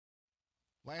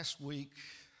Last week,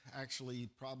 actually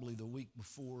probably the week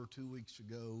before, 2 weeks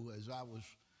ago, as I was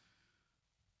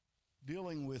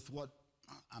dealing with what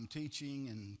I'm teaching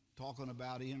and talking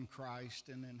about in Christ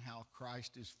and then how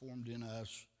Christ is formed in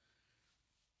us,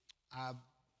 I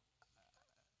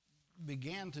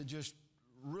began to just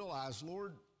realize,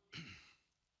 Lord,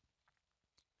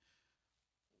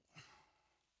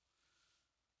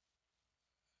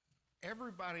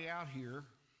 everybody out here,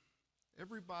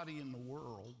 everybody in the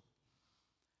world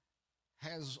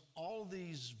has all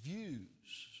these views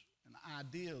and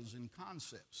ideas and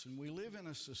concepts. And we live in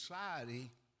a society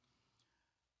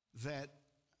that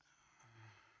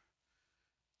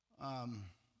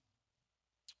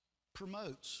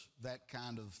promotes that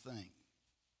kind of thing.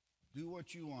 Do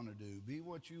what you want to do. Be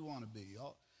what you want to be.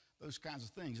 All those kinds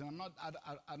of things. And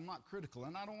I'm not critical.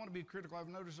 And I don't want to be critical. I have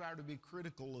no desire to be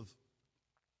critical of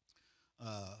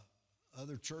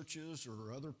other churches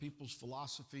or other people's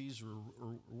philosophies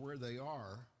or where they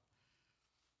are.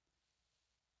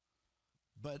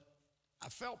 But I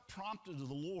felt prompted to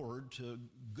the Lord to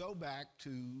go back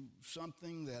to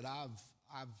something that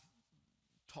I've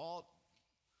taught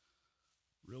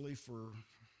really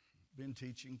been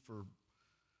teaching for,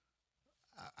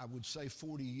 I would say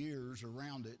 40 years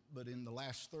around it, but in the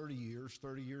last 30 years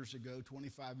ago,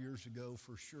 25 years ago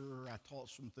for sure, I taught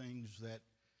some things that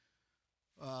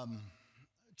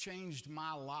changed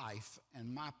my life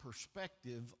and my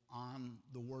perspective on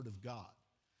the Word of God.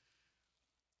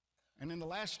 And in the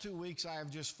last 2 weeks, I have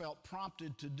just felt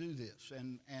prompted to do this.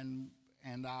 And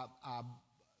I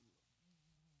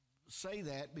say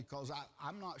that because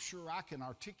I'm not sure I can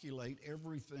articulate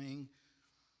everything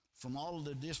from all of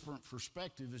the different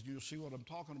perspectives, and you'll see what I'm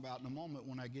talking about in a moment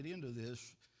when I get into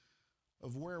this,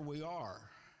 of where we are.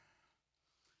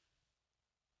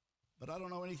 But I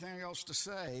don't know anything else to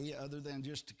say other than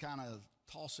just to kind of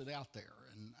toss it out there.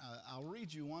 And I'll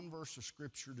read you one verse of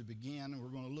Scripture to begin, and we're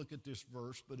going to look at this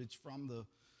verse, but it's from the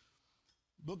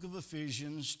book of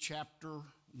Ephesians, chapter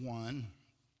 1,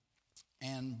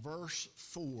 and verse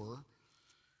 4.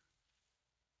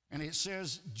 And it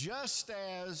says, just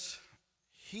as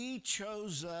He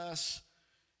chose us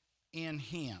in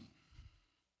Him.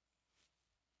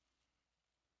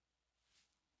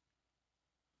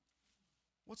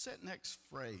 What's that next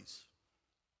phrase?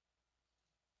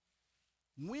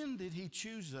 When did He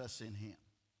choose us in Him?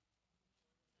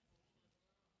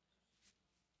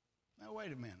 Now,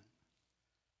 wait a minute.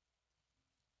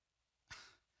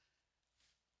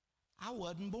 I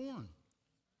wasn't born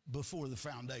before the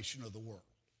foundation of the world.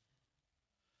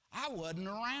 I wasn't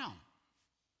around.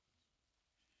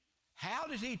 How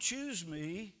did He choose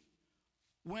me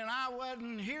when I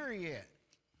wasn't here yet?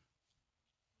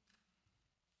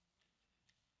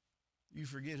 You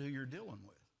forget who you're dealing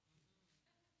with.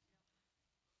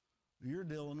 You're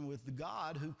dealing with the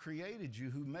God who created you,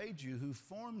 who made you, who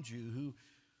formed you, who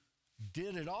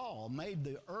did it all, made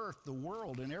the earth, the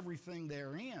world, and everything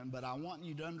therein. But I want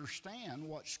you to understand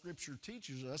what Scripture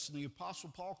teaches us, and the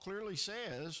Apostle Paul clearly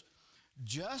says,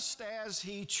 just as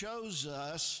He chose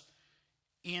us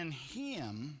in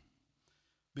Him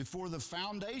before the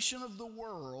foundation of the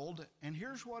world, and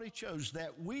here's what He chose,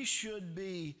 that we should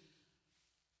be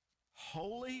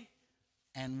holy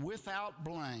and without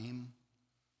blame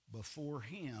before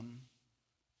Him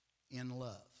in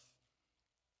love.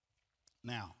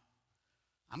 Now,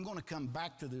 I'm going to come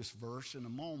back to this verse in a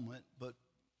moment, but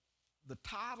the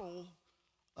title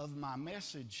of my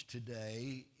message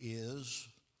today is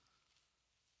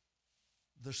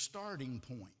The Starting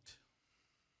Point.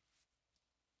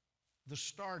 The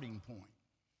starting point.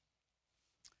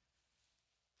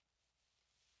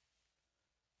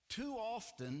 Too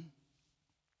often,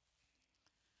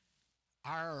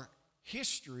 our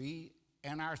history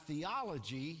and our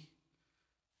theology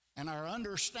and our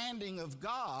understanding of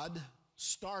God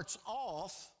starts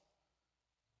off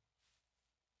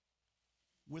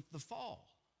with the fall.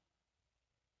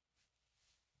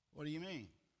 What do you mean?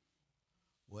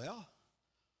 Well,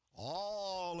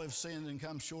 all have sinned and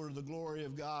come short of the glory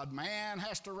of God. Man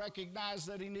has to recognize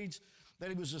that he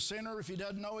was a sinner. If he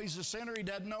doesn't know he's a sinner, he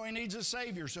doesn't know he needs a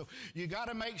Savior. So you got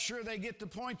to make sure they get the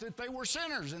point that they were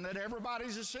sinners and that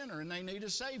everybody's a sinner and they need a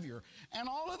Savior. And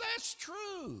all of that's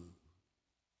true.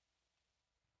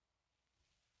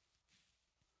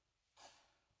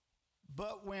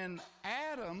 But when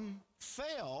Adam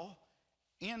fell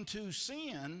into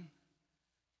sin,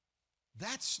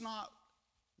 that's not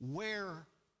where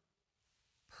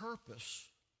purpose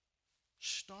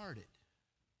started.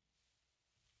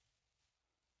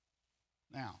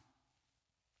 Now,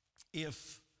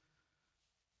 if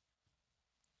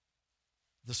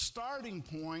the starting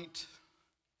point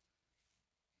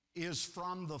is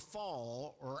from the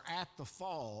fall or at the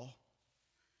fall,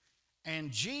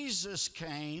 and Jesus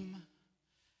came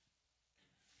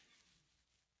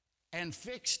and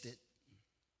fixed it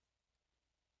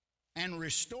and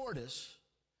restored us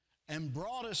and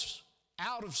brought us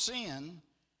out of sin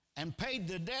and paid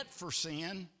the debt for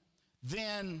sin,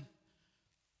 then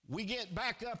we get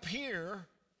back up here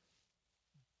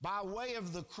by way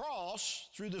of the cross,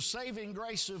 through the saving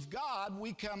grace of God,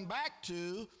 we come back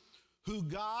to who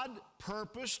God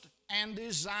purposed and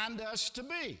designed us to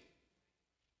be.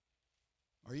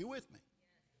 Are you with me?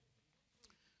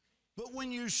 But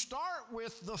when you start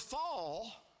with the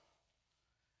fall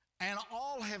and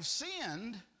all have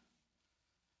sinned,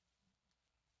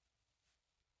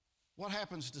 what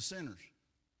happens to sinners?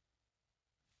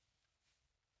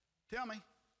 Tell me,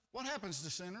 what happens to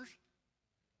sinners?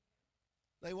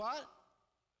 They what?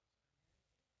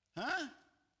 Huh?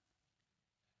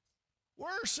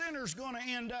 Where are sinners going to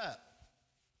end up?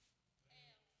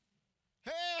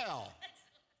 Hell.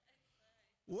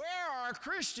 Where are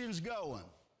Christians going?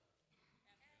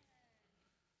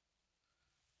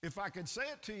 If I could say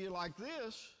it to you like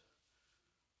this,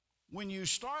 when you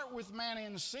start with man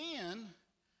in sin,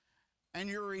 and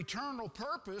your eternal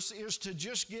purpose is to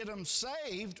just get them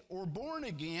saved or born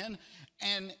again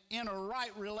and in a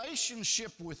right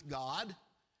relationship with God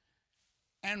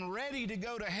and ready to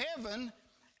go to heaven,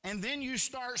 and then you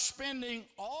start spending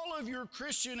all of your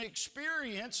Christian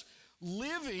experience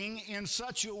living in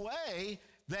such a way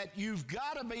that you've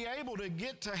got to be able to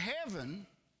get to heaven.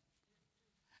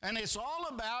 And it's all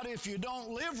about, if you don't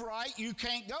live right, you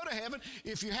can't go to heaven.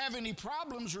 If you have any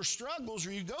problems or struggles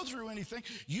or you go through anything,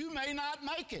 you may not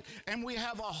make it. And we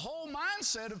have a whole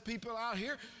mindset of people out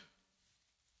here.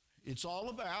 It's all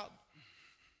about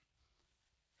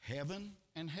heaven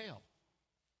and hell.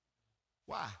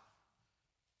 Why?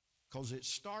 Because it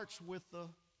starts with the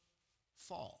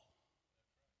fall.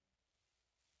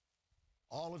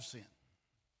 All have sinned.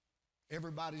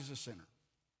 Everybody's a sinner.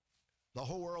 The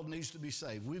whole world needs to be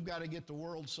saved. We've got to get the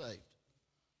world saved.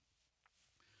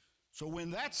 So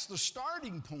when that's the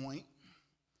starting point,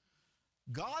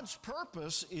 God's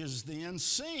purpose is then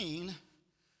seen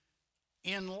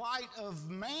in light of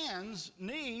man's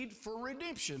need for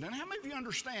redemption. And how many of you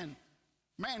understand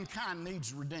mankind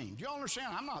needs redeemed? Do you all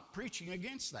understand? I'm not preaching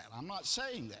against that. I'm not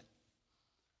saying that.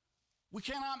 We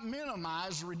cannot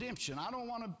minimize redemption. I don't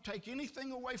want to take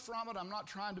anything away from it. I'm not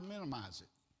trying to minimize it.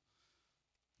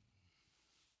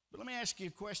 But let me ask you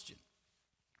a question.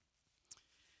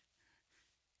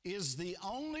 Is the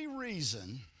only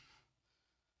reason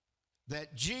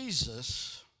that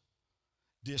Jesus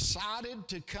decided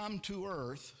to come to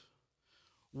earth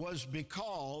was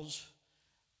because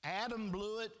Adam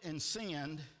blew it and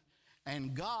sinned,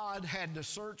 and God had to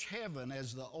search heaven,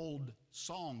 as the old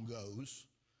song goes,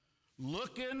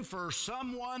 looking for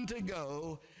someone to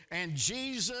go, and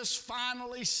Jesus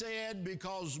finally said,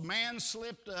 because man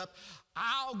slipped up,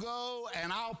 I'll go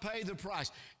and I'll pay the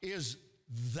price. Is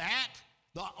that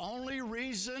the only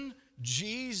reason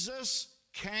Jesus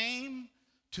came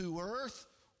to earth,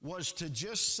 was to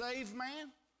just save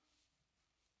man?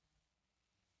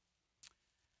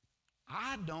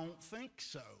 I don't think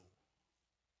so.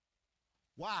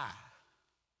 Why?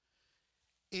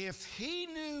 If he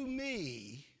knew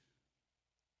me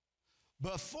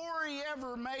before he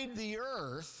ever made the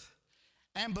earth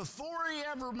and before he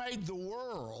ever made the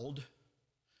world,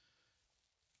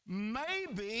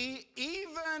 maybe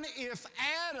even if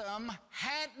Adam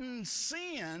hadn't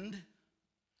sinned,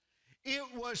 it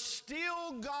was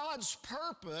still God's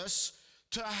purpose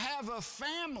to have a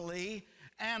family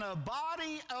and a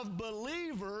body of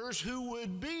believers who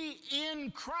would be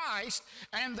in Christ,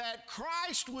 and that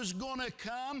Christ was going to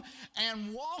come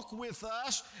and walk with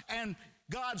us, and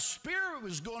God's Spirit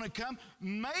was going to come.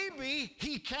 Maybe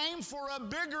he came for a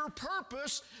bigger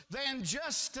purpose than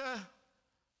just to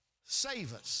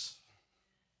save us.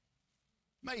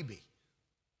 Maybe.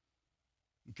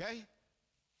 Okay?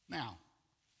 Now,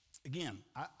 again,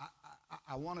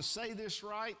 I want to say this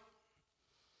right,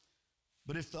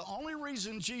 but if the only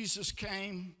reason Jesus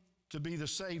came to be the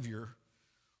Savior,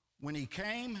 when he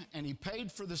came and he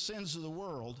paid for the sins of the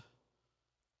world,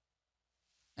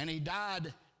 and he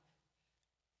died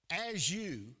as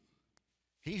you,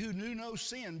 he who knew no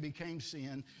sin became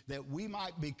sin, that we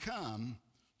might become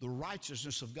the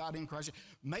righteousness of God in Christ.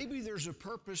 Maybe there's a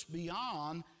purpose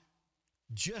beyond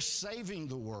just saving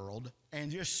the world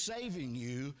and just saving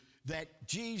you, that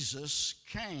Jesus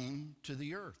came to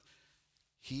the earth.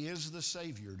 He is the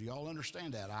Savior. Do y'all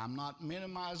understand that? I'm not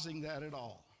minimizing that at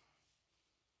all.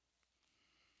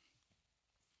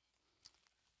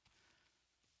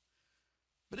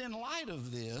 But in light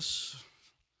of this,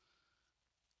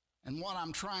 and what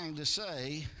I'm trying to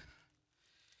say,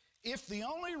 if the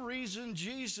only reason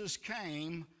Jesus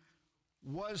came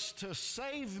was to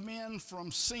save men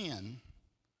from sin,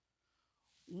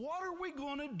 what are we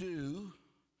going to do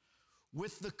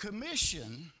with the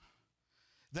commission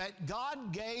that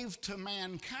God gave to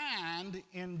mankind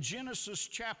in Genesis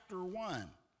chapter 1?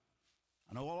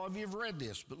 I know all of you have read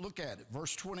this, but look at it.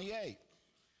 Verse 28.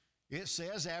 It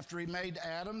says, after he made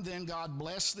Adam, then God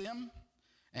blessed them,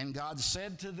 and God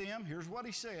said to them, here's what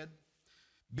he said,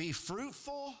 be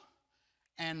fruitful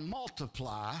and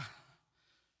multiply,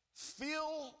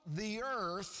 fill the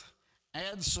earth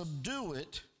and subdue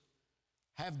it,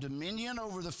 have dominion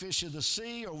over the fish of the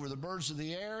sea, over the birds of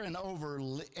the air, and over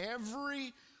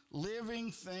every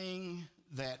living thing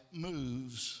that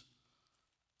moves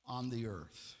on the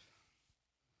earth.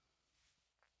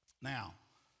 Now,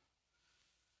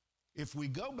 if we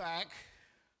go back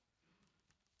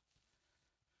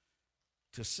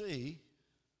to see,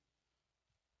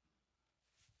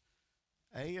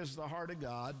 A is the heart of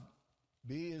God,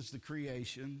 B is the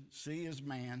creation, C is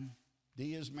man,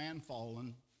 D is man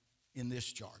fallen in this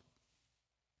chart.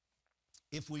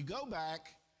 If we go back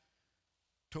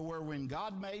to where when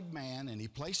God made man and he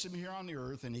placed him here on the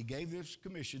earth and he gave this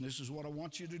commission, this is what I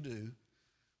want you to do.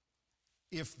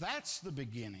 If that's the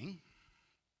beginning,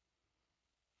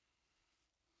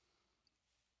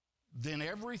 then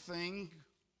everything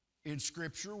in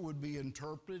Scripture would be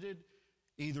interpreted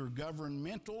either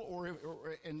governmental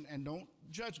and don't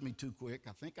judge me too quick.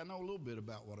 I think I know a little bit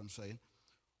about what I'm saying.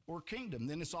 Or kingdom.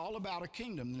 Then it's all about a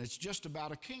kingdom. Then it's just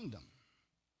about a kingdom.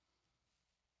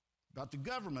 About the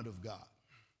government of God.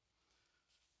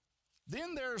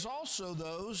 Then there's also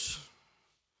those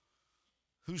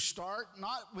who start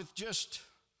not with just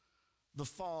the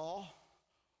fall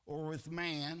or with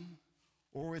man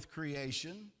or with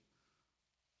creation,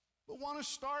 but want to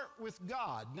start with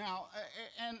God. Now,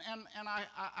 and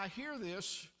I hear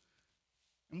this,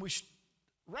 and we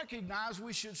recognize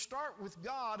we should start with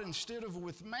God instead of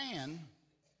with man.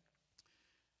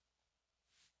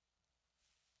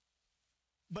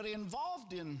 But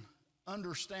involved in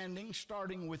understanding,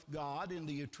 starting with God in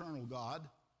the eternal God,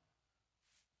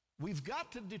 we've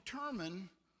got to determine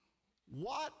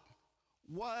what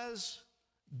was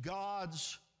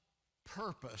God's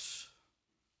purpose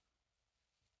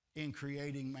in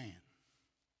creating man.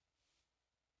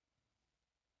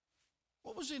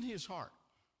 What was in his heart?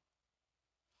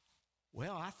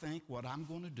 Well, I think what I'm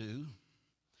going to do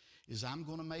is I'm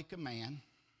going to make a man.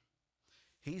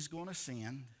 He's going to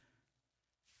sin.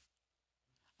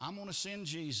 I'm going to send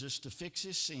Jesus to fix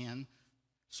his sin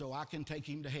so I can take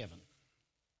him to heaven.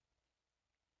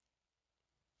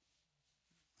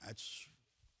 That's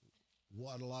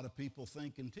what a lot of people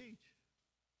think and teach.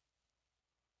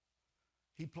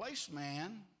 He placed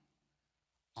man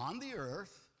on the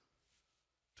earth,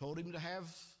 told him to have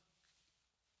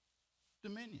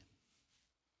dominion.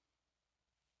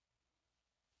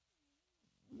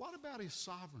 What about his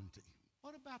sovereignty?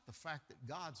 What about the fact that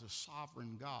God's a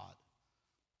sovereign God?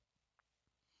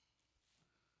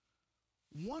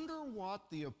 Wonder what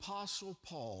the Apostle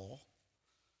Paul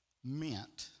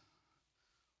meant.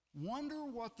 Wonder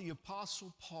what the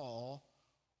Apostle Paul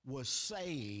was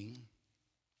saying,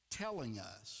 telling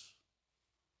us.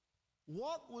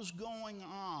 What was going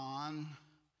on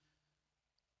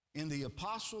in the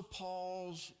Apostle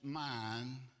Paul's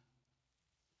mind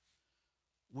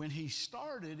when he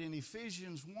started in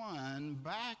Ephesians 1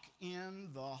 back in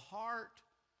the heart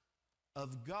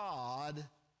of God,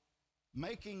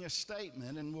 making a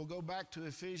statement? And we'll go back to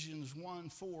Ephesians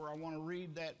 1:4. I want to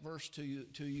read that verse to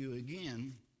you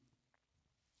again.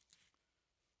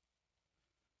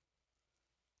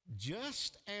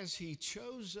 Just as he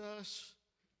chose us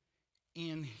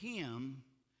in him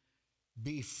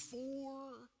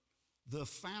before the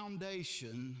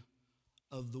foundation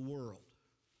of the world.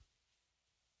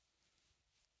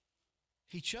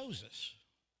 He chose us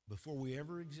before we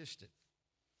ever existed.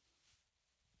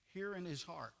 Here in his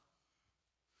heart.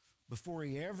 Before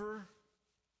he ever,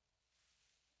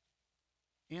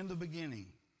 in the beginning,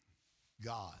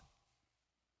 God.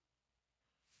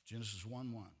 Genesis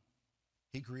 1:1.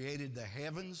 He created the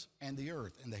heavens and the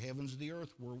earth, and the heavens and the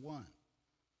earth were one.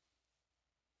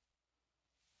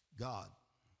 God.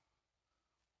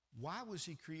 Why was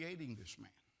he creating this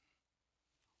man?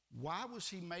 Why was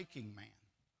he making man?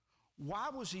 Why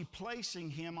was he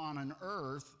placing him on an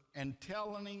earth and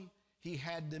telling him he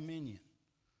had dominion?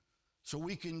 So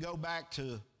we can go back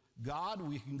to God,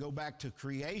 we can go back to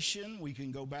creation, we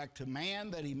can go back to man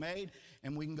that he made,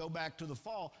 and we can go back to the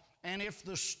fall. And if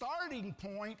the starting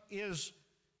point is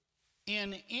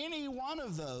In any one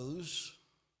of those,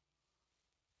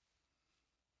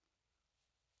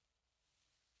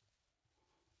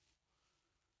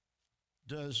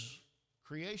 does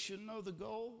creation know the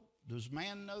goal? Does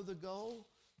man know the goal?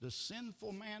 Does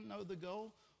sinful man know the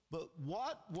goal? But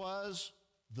what was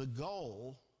the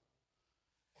goal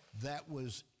that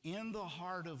was in the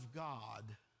heart of God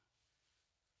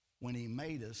when He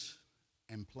made us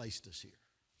and placed us here?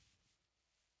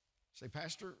 Say,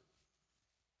 Pastor,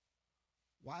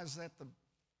 why is that the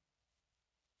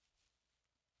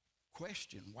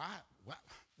question?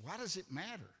 Why does it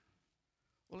matter?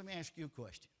 Well, let me ask you a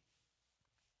question.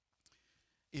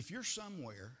 If you're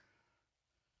somewhere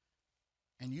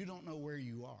and you don't know where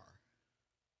you are,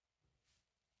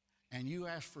 and you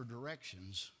ask for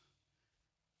directions,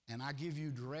 and I give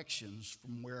you directions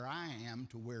from where I am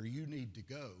to where you need to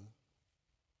go,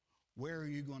 where are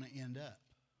you going to end up?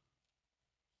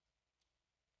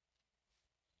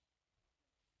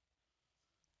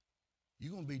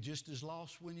 You're going to be just as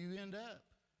lost when you end up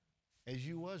as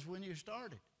you was when you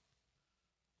started.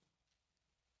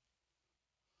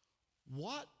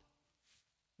 What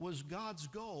was God's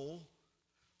goal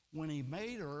when He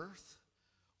made earth,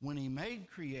 when He made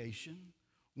creation,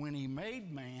 when He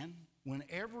made man, when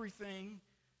everything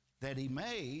that He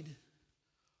made?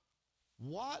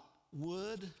 What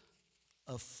would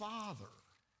a father,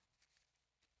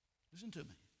 listen to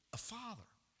me, a father,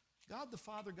 God the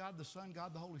Father, God the Son,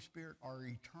 God the Holy Spirit are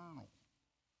eternal.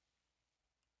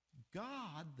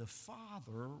 God the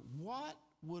Father, what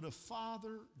would a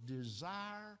father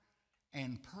desire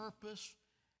and purpose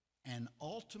and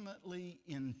ultimately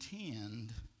intend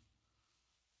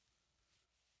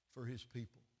for His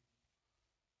people?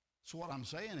 So what I'm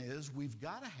saying is we've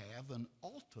got to have an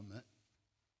ultimate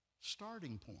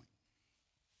starting point.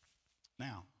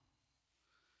 Now,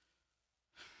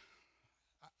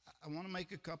 I want to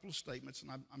make a couple of statements,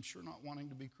 and I'm sure not wanting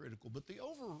to be critical, but the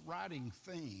overriding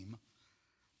theme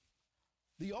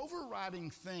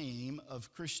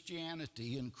of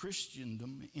Christianity and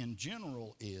Christendom in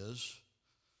general is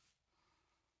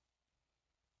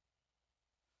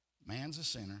man's a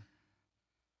sinner,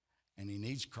 and he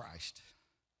needs Christ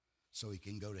so he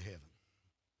can go to heaven.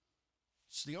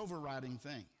 It's the overriding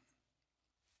thing.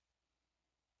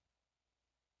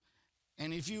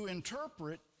 And if you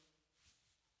interpret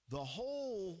the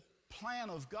whole plan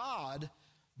of God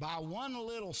by one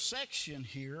little section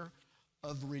here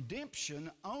of redemption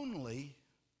only,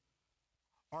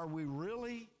 are we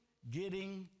really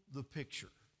getting the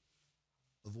picture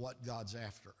of what God's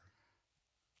after?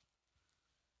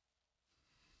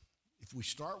 If we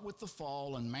start with the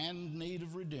fall and man's need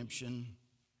of redemption,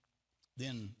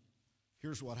 then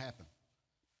here's what happened.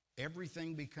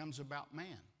 Everything becomes about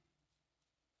man.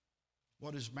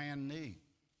 What does man need?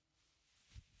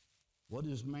 What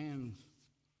is man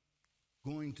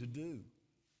going to do?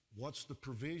 What's the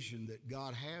provision that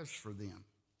God has for them?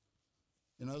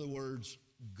 In other words,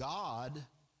 God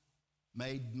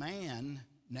made man.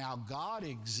 Now God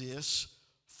exists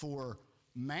for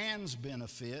man's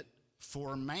benefit,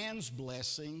 for man's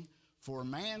blessing, for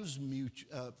man's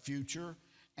future,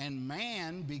 and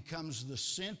man becomes the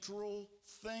central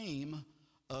theme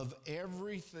of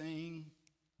everything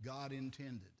God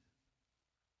intended.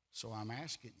 So I'm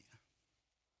asking you,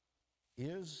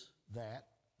 is that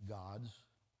God's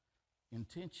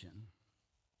intention?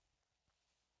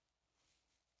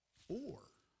 Or,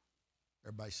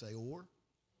 everybody say or?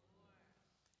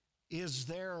 Is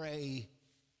there a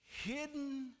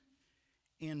hidden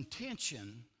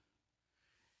intention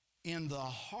in the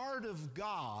heart of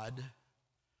God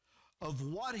of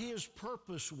what His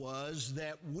purpose was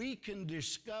that we can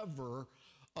discover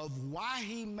of why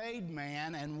He made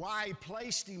man and why He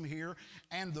placed him here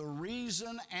and the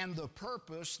reason and the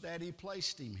purpose that He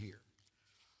placed him here?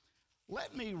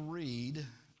 Let me read,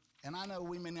 and I know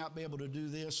we may not be able to do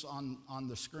this on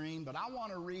the screen, but I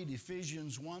want to read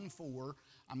Ephesians 1:4.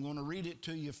 I'm going to read it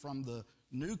to you from the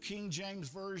New King James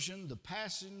Version, the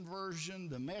Passion Version,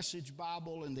 the Message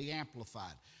Bible, and the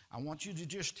Amplified. I want you to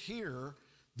just hear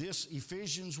this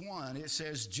Ephesians 1. It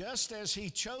says, just as He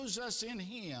chose us in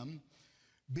Him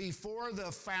before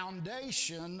the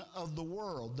foundation of the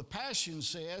world. The Passion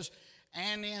says,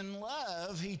 and in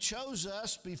love He chose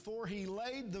us before He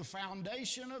laid the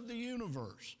foundation of the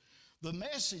universe. The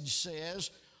Message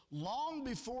says, long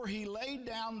before He laid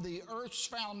down the earth's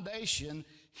foundation,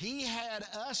 He had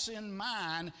us in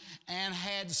mind and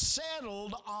had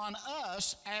settled on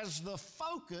us as the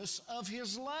focus of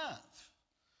His love.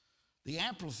 The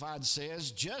Amplified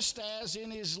says, just as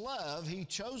in His love He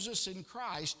chose us in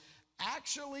Christ,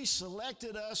 actually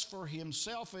selected us for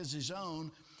Himself as His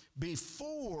own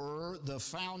before the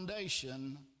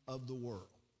foundation of the world.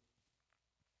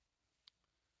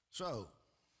 So,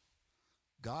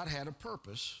 God had a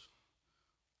purpose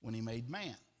when he made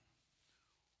man.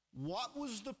 What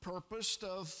was the purpose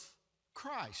of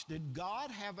Christ? Did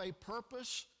God have a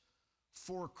purpose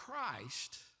for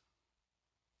Christ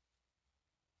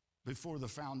before the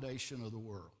foundation of the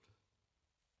world?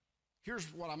 Here's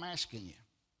what I'm asking you.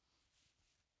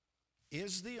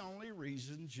 Is the only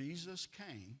reason Jesus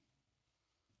came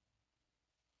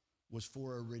was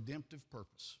for a redemptive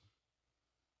purpose?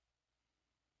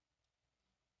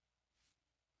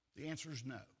 The answer is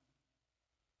no.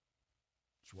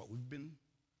 It's what we've been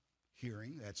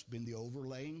hearing. That's been the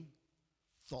overlaying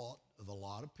thought of a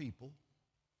lot of people.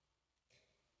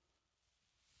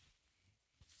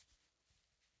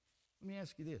 Let me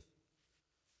ask you this.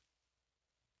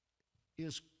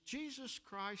 Is Jesus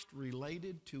Christ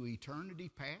related to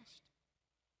eternity past?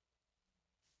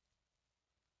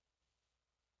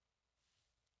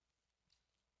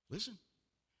 Listen,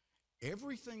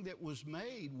 everything that was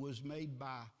made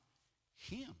by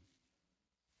him.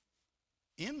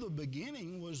 In the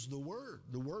beginning was the Word.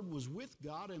 The Word was with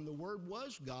God, and the Word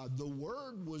was God. The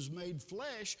Word was made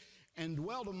flesh and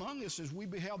dwelt among us as we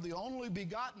beheld the only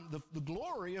begotten, the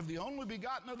glory of the only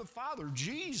begotten of the Father.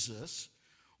 Jesus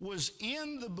was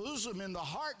in the bosom, in the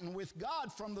heart, and with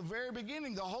God from the very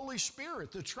beginning. The Holy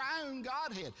Spirit, the triune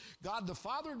Godhead, God the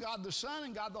Father, God the Son,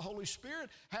 and God the Holy Spirit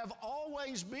have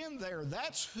always been there.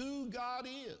 That's who God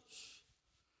is.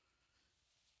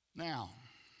 Now,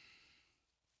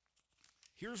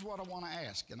 here's what I want to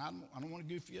ask, and I don't want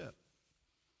to goof you up.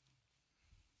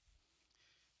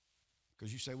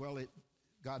 Because you say, well,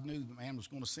 God knew the man was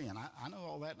going to sin. I know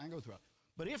all that, and I go through it.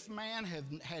 But if man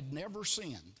had never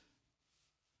sinned,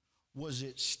 was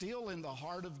it still in the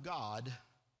heart of God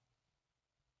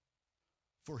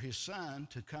for his Son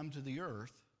to come to the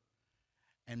earth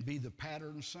and be the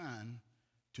pattern son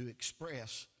to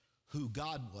express who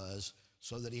God was,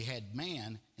 so that he had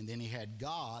man and then he had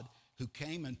God who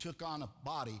came and took on a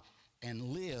body and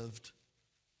lived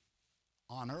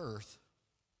on earth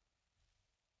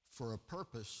for a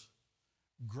purpose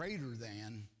greater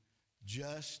than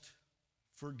just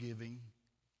forgiving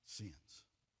sins?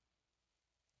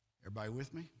 Everybody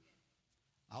with me?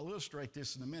 I'll illustrate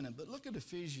this in a minute, but look at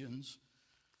Ephesians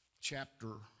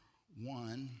chapter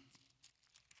 1.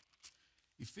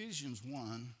 Ephesians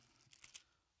 1,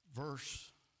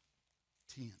 verse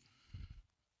 10.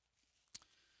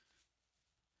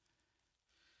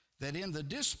 That in the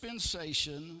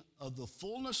dispensation of the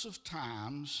fullness of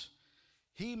times,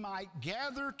 he might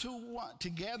gather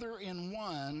together in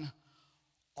one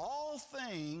all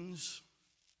things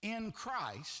in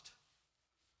Christ,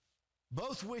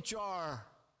 both which are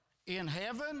in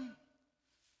heaven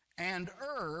and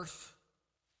earth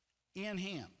in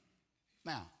him.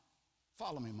 Now,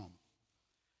 follow me a moment.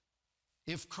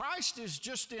 If Christ is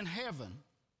just in heaven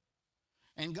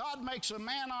and God makes a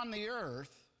man on the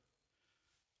earth,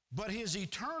 but his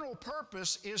eternal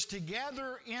purpose is to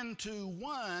gather into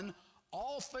one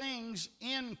all things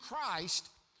in Christ,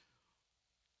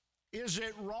 is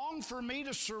it wrong for me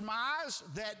to surmise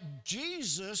that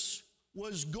Jesus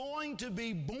was going to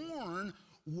be born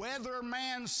whether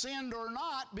man sinned or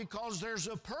not, because there's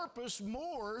a purpose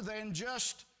more than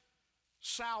just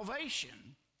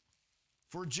salvation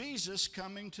for Jesus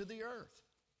coming to the earth?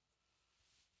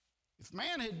 If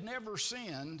man had never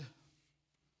sinned,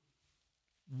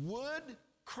 would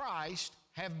Christ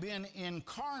have been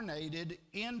incarnated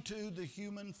into the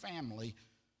human family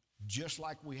just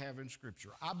like we have in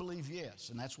Scripture? I believe yes,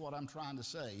 and that's what I'm trying to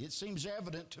say. It seems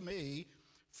evident to me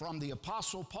from the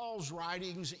Apostle Paul's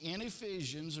writings in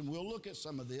Ephesians, and we'll look at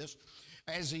some of this,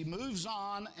 as he moves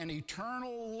on an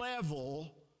eternal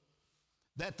level,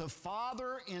 that the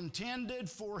Father intended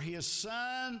for his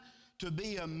Son to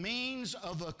be a means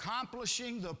of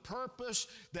accomplishing the purpose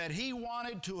that he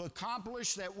wanted to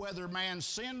accomplish, that whether man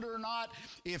sinned or not,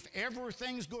 if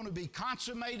everything's going to be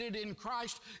consummated in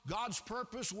Christ, God's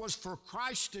purpose was for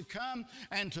Christ to come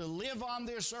and to live on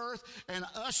this earth and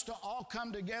us to all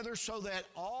come together so that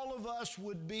all of us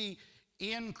would be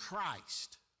in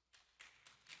Christ.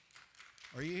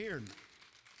 Are you hearing me?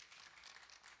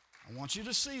 I want you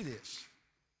to see this.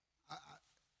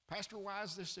 Pastor, why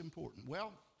is this important?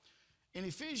 Well, in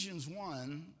Ephesians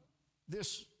 1,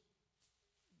 this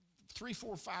 3,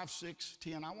 4, 5, 6,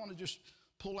 10, I want to just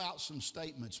pull out some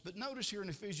statements. But notice here in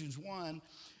Ephesians 1,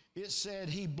 it said,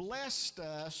 he blessed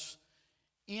us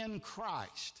in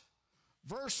Christ.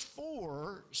 Verse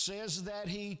 4 says that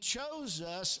he chose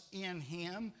us in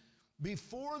him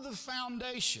before the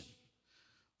foundation.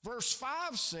 Verse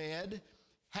 5 said,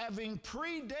 having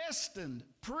predestined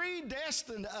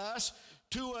us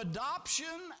to adoption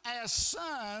as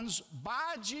sons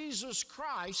by Jesus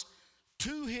Christ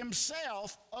to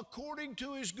himself according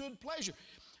to his good pleasure.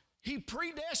 He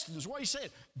predestined, is what he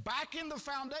said. Back in the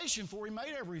foundation, before he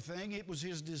made everything, it was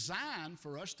his design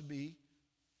for us to be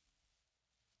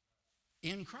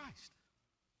in Christ.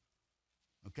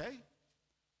 Okay?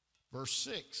 Verse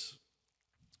 6.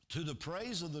 To the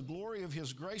praise of the glory of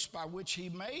his grace by which he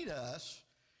made us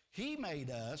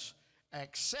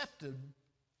accepted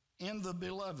in the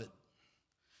beloved.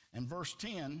 And verse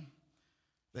 10,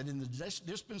 that in the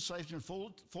dispensation of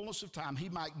fullness of time, he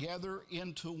might gather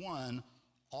into one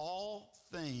all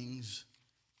things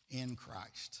in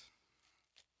Christ.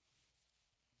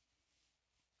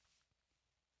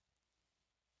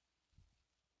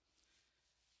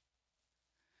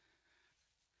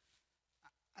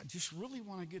 I just really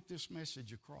want to get this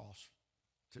message across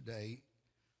today.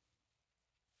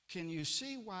 Can you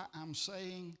see why I'm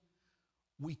saying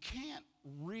we can't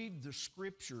read the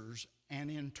Scriptures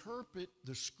and interpret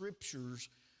the Scriptures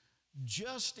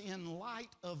just in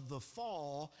light of the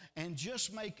fall and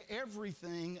just make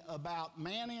everything about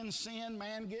man in sin,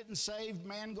 man getting saved,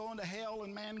 man going to hell,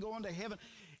 and man going to heaven?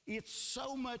 It's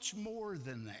so much more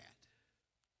than that.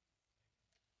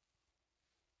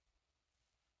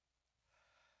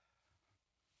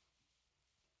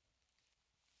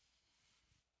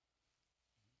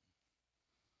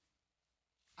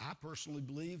 I personally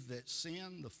believe that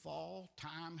sin, the fall,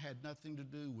 time had nothing to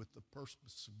do with the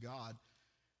purpose of God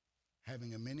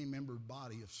having a many-membered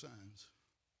body of sons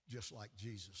just like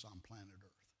Jesus on planet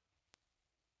Earth.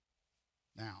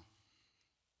 Now,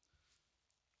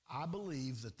 I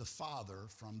believe that the Father,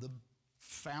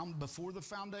 before the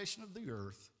foundation of the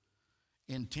earth,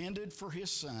 intended for his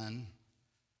Son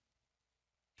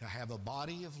to have a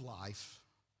body of life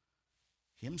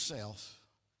himself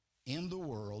in the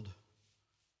world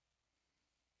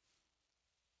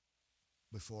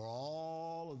before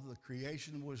all of the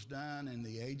creation was done and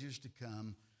the ages to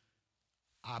come.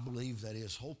 I believe that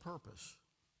his whole purpose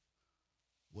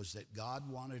was that God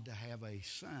wanted to have a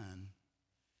son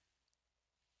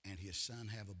and his son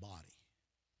have a body,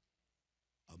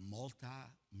 a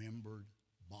multi-membered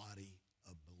body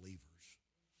of believers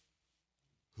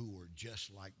who were just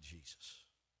like Jesus.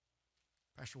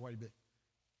 Pastor White,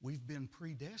 we've been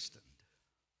predestined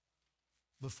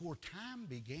before time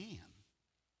began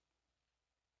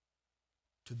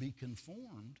to be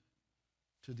conformed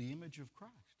to the image of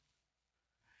Christ.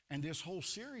 And this whole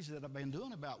series that I've been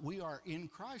doing about we are in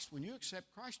Christ, when you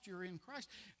accept Christ, you're in Christ.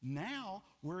 Now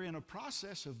we're in a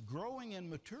process of growing and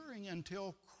maturing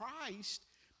until Christ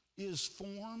is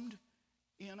formed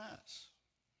in us.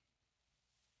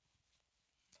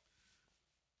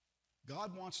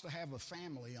 God wants to have a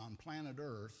family on planet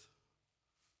Earth,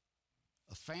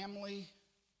 a family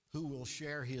who will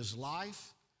share his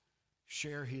life,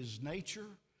 share his nature,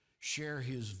 share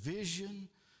his vision,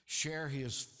 share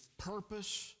his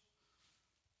purpose.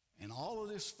 And all of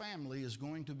this family is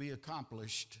going to be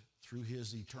accomplished through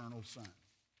his eternal Son.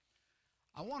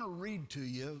 I want to read to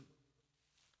you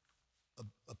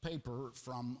a paper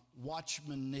from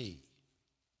Watchman Nee.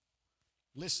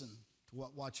 Listen to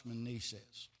what Watchman Nee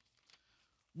says.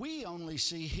 We only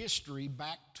see history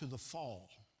back to the fall.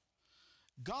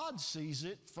 God sees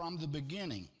it from the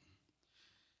beginning.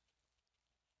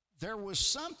 There was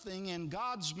something in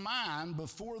God's mind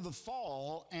before the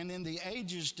fall and in the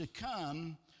ages to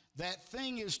come. That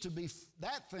thing is to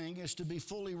be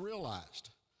fully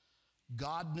realized.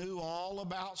 God knew all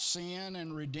about sin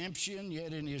and redemption,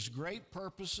 yet in his great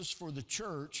purposes for the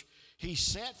church, he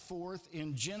set forth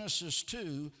in Genesis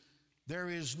 2, there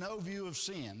is no view of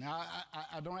sin. Now,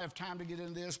 I don't have time to get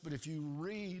into this, but if you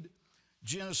read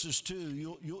Genesis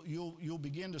 2, you'll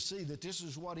begin to see that this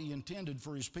is what he intended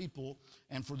for his people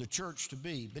and for the church to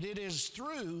be. But it is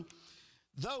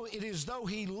though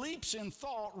he leaps in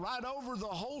thought right over the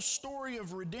whole story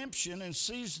of redemption and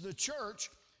sees the church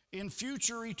in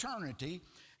future eternity,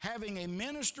 having a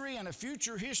ministry and a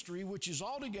future history which is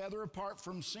altogether apart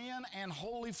from sin and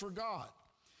holy for God.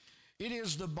 It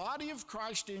is the body of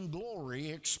Christ in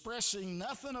glory, expressing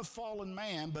nothing of fallen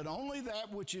man, but only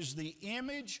that which is the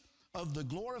image of the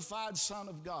glorified Son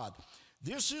of God.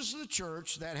 This is the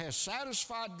church that has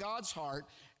satisfied God's heart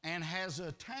and has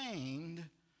attained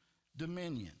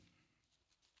dominion.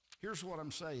 Here's what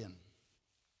I'm saying.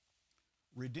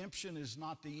 Redemption is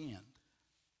not the end.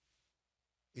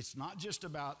 It's not just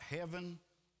about heaven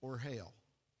or hell.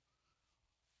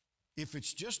 If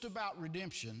it's just about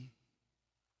redemption,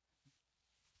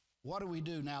 what do we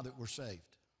do now that we're saved?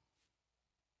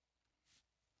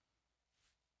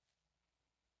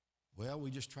 Well,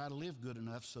 we just try to live good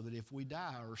enough so that if we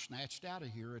die or are snatched out of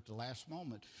here at the last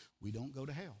moment, we don't go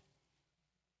to hell.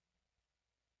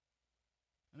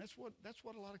 And that's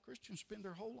what a lot of Christians spend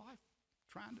their whole life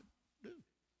trying to do.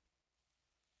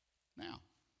 Now,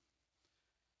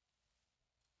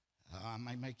 I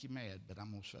may make you mad, but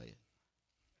I'm going to say it.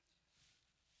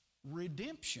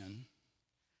 Redemption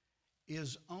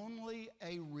is only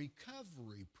a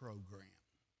recovery program.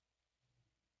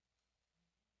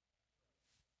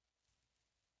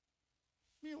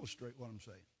 Let me illustrate what I'm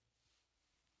saying.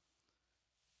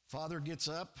 Father gets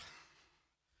up.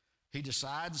 He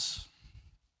decides,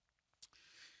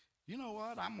 you know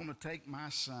what? I'm going to take my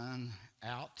son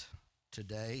out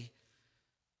today.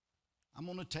 I'm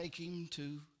going to take him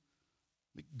to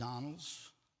McDonald's.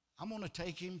 I'm going to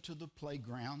take him to the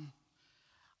playground.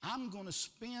 I'm going to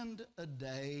spend a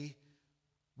day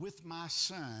with my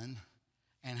son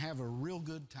and have a real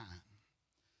good time.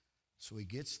 So he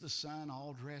gets the son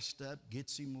all dressed up,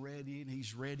 gets him ready, and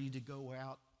he's ready to go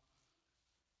out.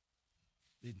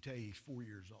 Didn't tell you he's 4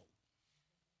 years old.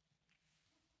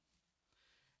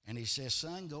 And he says,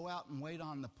 son, go out and wait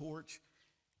on the porch,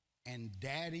 and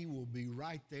Daddy will be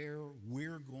right there.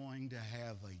 We're going to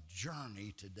have a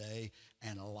journey today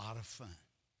and a lot of fun.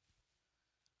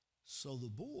 So the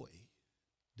boy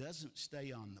doesn't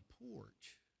stay on the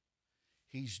porch.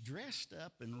 He's dressed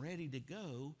up and ready to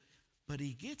go, but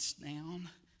he gets down,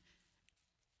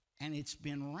 and it's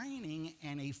been raining,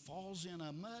 and he falls in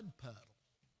a mud puddle.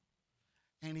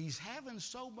 And he's having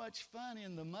so much fun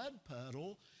in the mud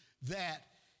puddle that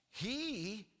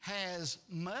he has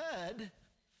mud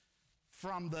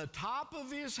from the top of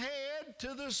his head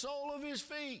to the sole of his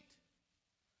feet.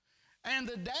 And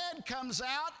the dad comes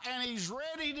out and he's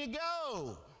ready to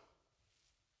go.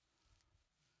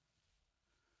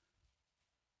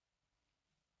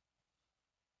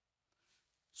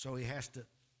 So he has to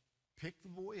pick the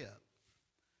boy up,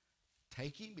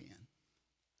 take him in,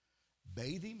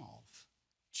 bathe him off,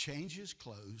 change his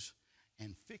clothes,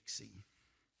 and fix him.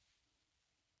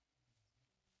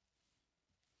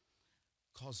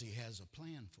 Because he has a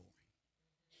plan for him.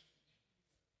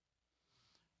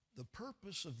 The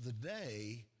purpose of the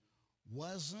day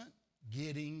wasn't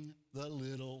getting the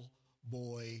little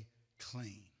boy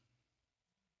clean.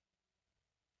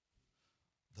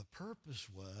 The purpose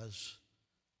was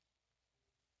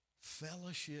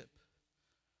fellowship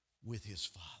with his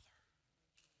Father.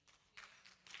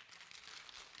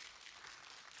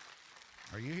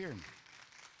 Are you hearing me?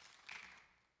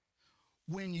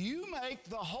 When you make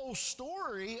the whole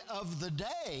story of the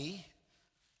day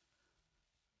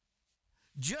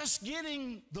just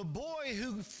getting the boy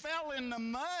who fell in the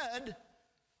mud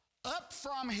up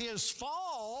from his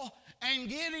fall and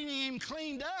getting him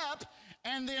cleaned up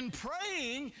and then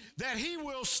praying that he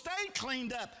will stay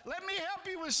cleaned up. Let me help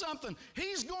you with something.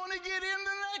 He's going to get in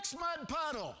the next mud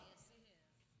puddle.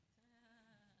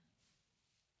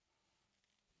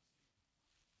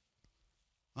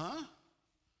 Huh?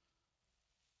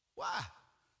 Why?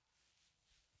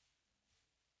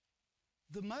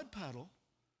 The mud puddle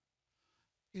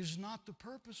is not the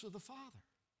purpose of the Father.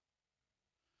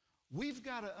 We've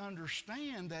got to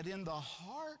understand that in the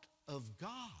heart of God,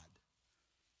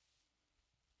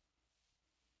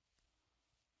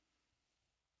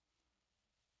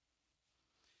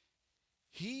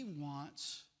 He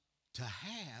wants to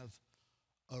have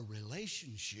a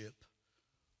relationship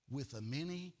with a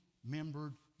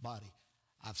many-membered body.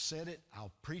 I've said it,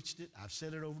 I've preached it, I've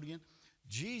said it over again.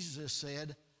 Jesus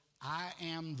said, I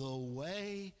am the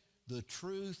way, the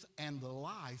truth, and the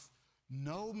life.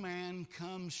 No man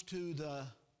comes to the...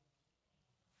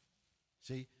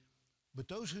 See, but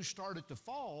those who start at the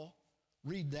fall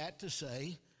read that to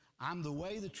say, I'm the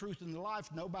way, the truth, and the life.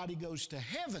 Nobody goes to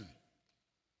heaven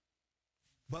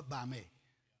but by me.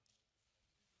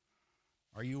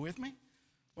 Are you with me?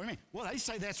 What do you mean? Well, they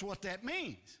say that's what that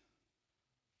means.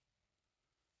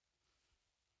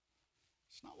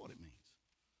 It's not what it means.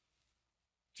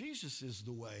 Jesus is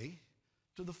the way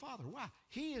to the Father. Why?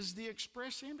 He is the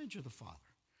express image of the Father.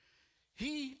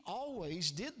 He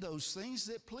always did those things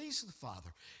that pleased the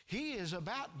Father. He is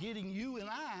about getting you and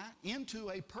I into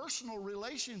a personal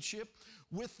relationship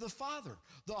with the Father.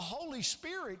 The Holy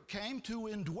Spirit came to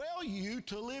indwell you,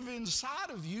 to live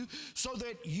inside of you, so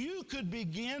that you could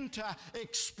begin to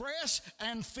express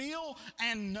and feel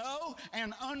and know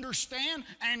and understand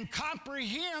and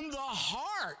comprehend the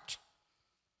heart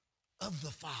of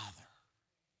the Father.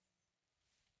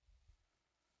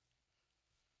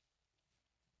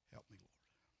 Help me,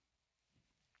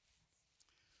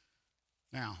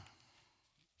 Lord. Now,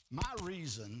 my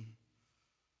reason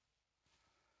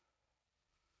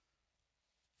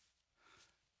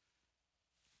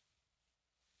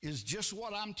is just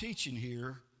what I'm teaching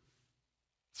here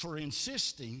for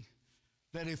insisting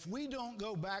that if we don't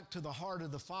go back to the heart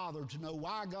of the Father to know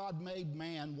why God made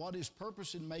man, what his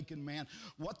purpose in making man,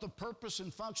 what the purpose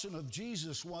and function of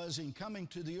Jesus was in coming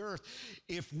to the earth,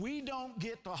 if we don't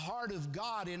get the heart of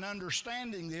God in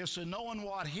understanding this and knowing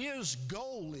what his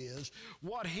goal is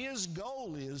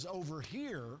over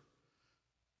here,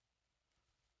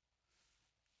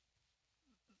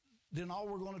 then all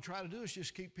we're going to try to do is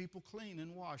just keep people clean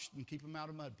and washed and keep them out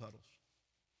of mud puddles.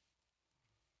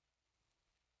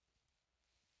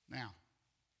 Now,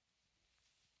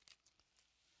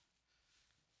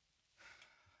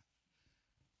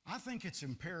 I think it's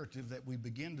imperative that we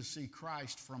begin to see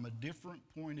Christ from a different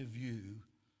point of view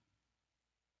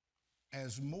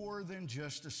as more than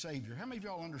just a Savior. How many of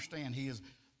y'all understand he is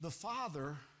the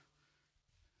Father?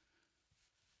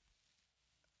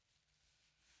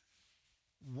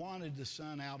 Wanted the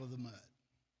Son out of the mud,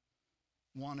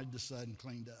 wanted the Son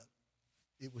cleaned up.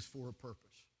 It was for a purpose.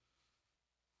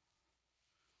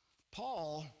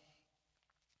 Paul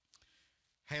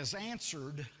has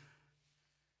answered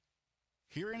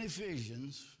here in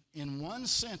Ephesians, in one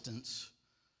sentence,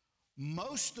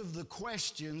 most of the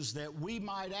questions that we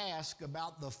might ask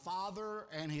about the Father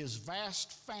and his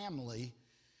vast family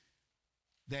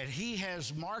that he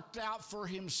has marked out for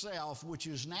himself, which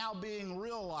is now being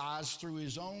realized through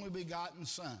his only begotten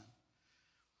Son.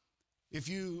 If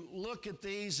you look at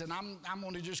these, and I'm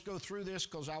going to just go through this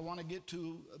because I want to get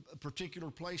to a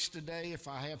particular place today if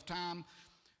I have time.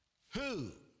 Who?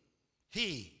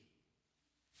 He.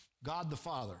 God the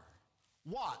Father.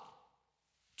 What?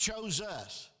 Chose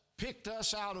us. Picked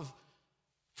us out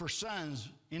for sons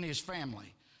in his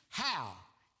family. How?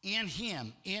 In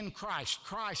him, in Christ.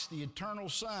 Christ, the eternal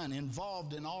Son,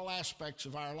 involved in all aspects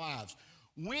of our lives.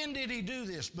 When did he do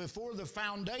this? Before the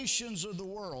foundations of the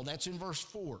world. That's in verse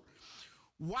 4.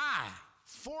 Why?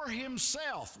 For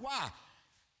himself. Why?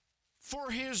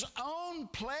 For his own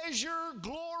pleasure,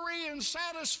 glory, and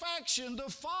satisfaction.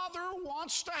 The Father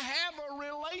wants to have a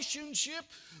relationship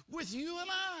with you and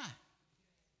I.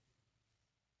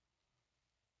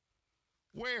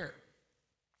 Where?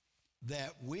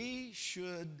 That we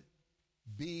should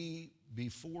be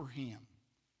before him.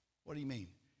 What do you mean?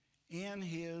 In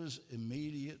his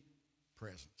immediate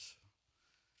presence.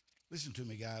 Listen to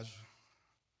me, guys.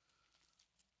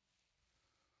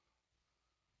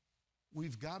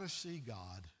 We've got to see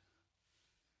God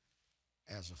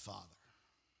as a Father.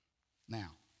 Now,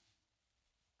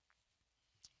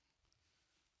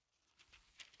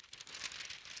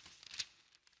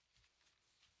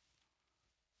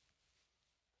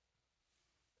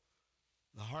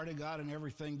 the heart of God and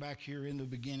everything back here in the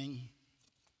beginning,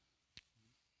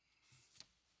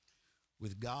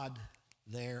 with God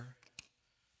there,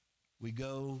 we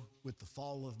go with the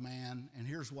fall of man, and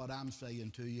here's what I'm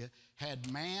saying to you.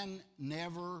 Had man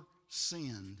never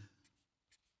sinned,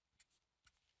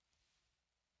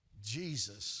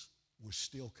 Jesus was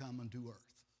still coming to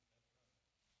earth.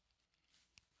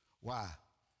 Why?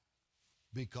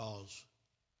 Because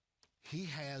he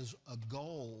has a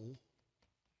goal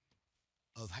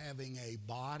of having a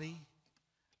body,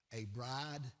 a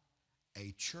bride,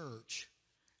 a church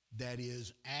that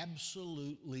is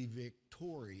absolutely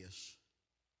victorious,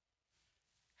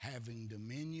 having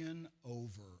dominion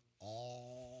over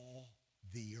all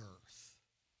the earth.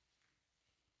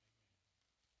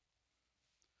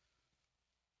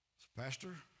 So,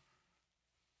 Pastor,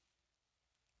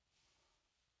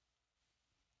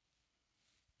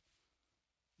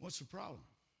 what's the problem?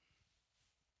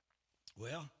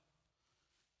 Well,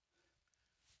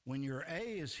 when your A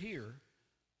is here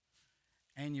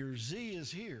and your Z is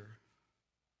here,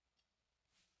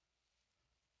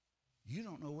 you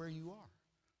don't know where you are.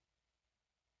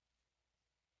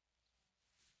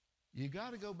 You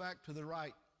got to go back to the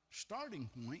right starting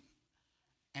point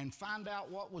and find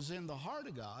out what was in the heart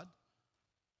of God.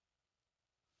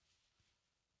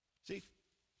 See,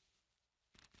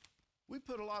 we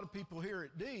put a lot of people here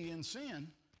at D in sin,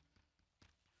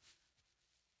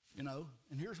 you know,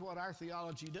 and here's what our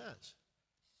theology does.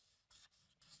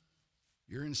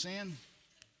 You're in sin?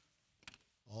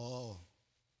 Oh,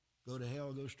 go to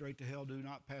hell, go straight to hell, do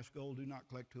not pass gold, do not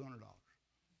collect $200.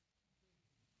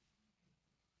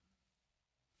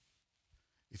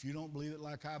 If you don't believe it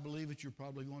like I believe it, you're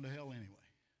probably going to hell anyway.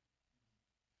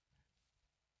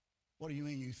 What do you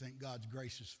mean you think God's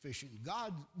grace is sufficient?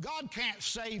 God can't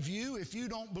save you if you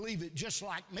don't believe it just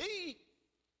like me.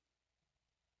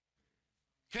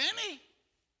 Can he?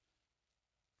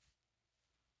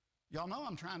 Y'all know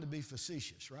I'm trying to be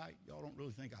facetious, right? Y'all don't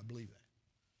really think I believe that.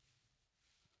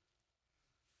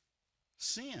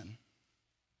 Sin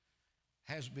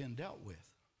has been dealt with.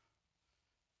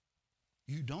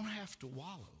 You don't have to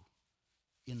wallow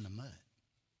in the mud.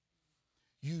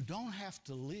 You don't have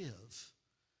to live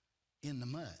in the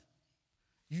mud.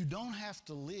 You don't have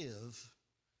to live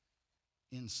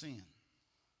in sin.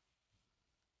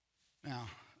 Now,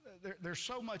 there's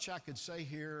so much I could say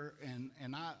here,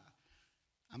 and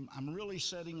I'm really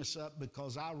setting us up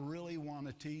because I really want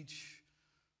to teach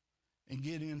and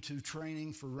get into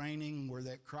training for reigning, where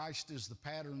that Christ is the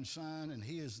pattern son and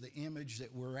he is the image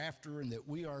that we're after, and that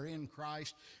we are in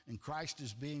Christ and Christ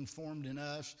is being formed in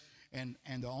us. And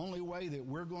the only way that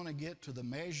we're going to get to the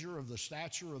measure of the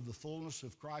stature of the fullness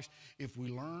of Christ, if we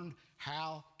learn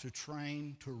how to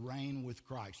train to reign with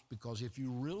Christ. Because if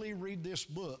you really read this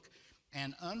book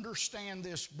and understand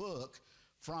this book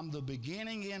from the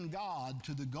beginning in God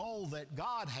to the goal that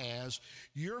God has,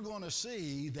 you're going to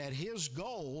see that his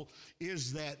goal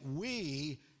is that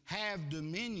we have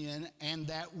dominion and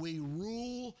that we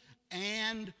rule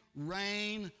and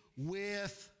reign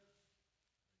with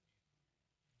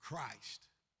Christ.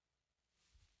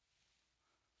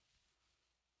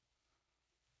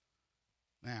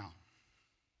 Now,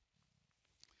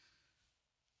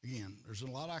 again, there's a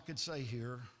lot I could say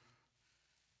here.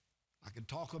 I could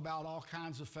talk about all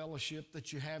kinds of fellowship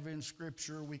that you have in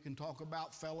Scripture. We can talk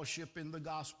about fellowship in the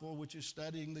gospel, which is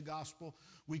studying the gospel.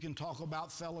 We can talk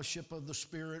about fellowship of the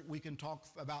Spirit. We can talk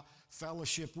about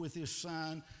fellowship with his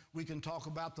Son. We can talk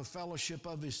about the fellowship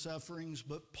of his sufferings.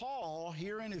 But Paul,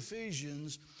 here in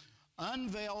Ephesians,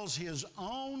 unveils his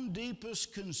own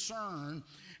deepest concern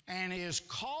and is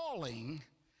calling,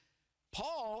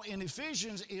 Paul in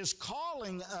Ephesians is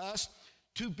calling us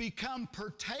to become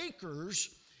partakers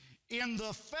in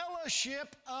the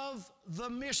fellowship of the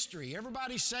mystery.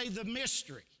 Everybody say the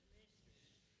mystery.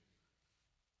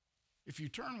 If you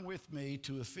turn with me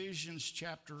to Ephesians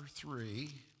chapter 3,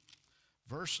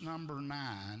 verse number 9,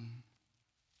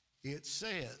 it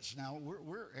says, now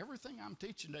everything I'm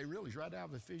teaching today really is right out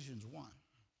of Ephesians 1.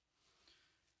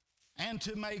 And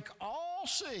to make all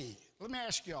see, let me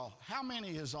ask y'all, how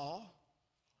many is all?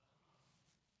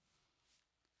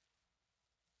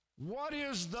 What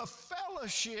is the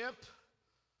fellowship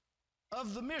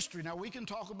of the mystery? Now, we can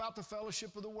talk about the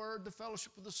fellowship of the Word, the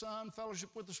fellowship of the Son,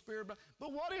 fellowship with the Spirit,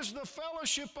 but what is the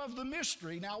fellowship of the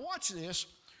mystery? Now, watch this.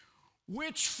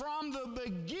 Which from the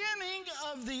beginning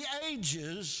of the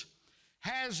ages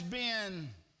has been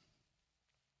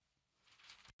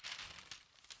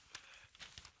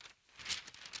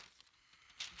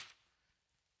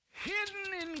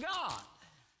hidden in God,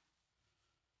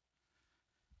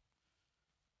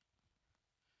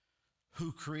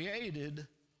 who created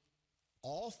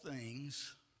all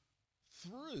things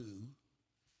through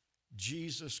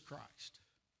Jesus Christ.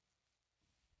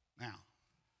 Now,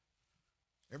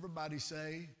 everybody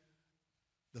say,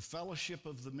 the fellowship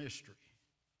of the mystery.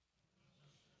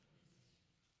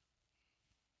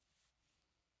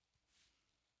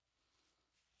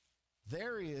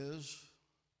 There is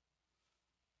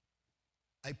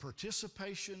a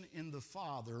participation in the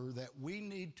Father that we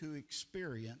need to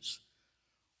experience,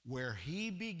 where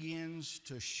he begins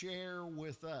to share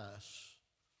with us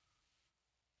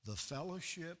the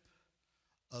fellowship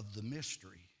of the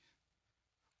mystery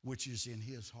which is in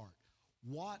his heart.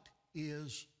 What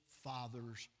is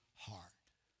Father's heart?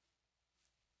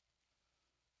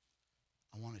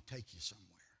 I want to take you somewhere.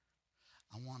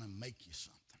 I want to make you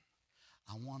something.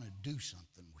 I want to do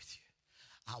something with you.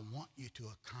 I want you to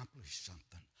accomplish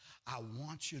something. I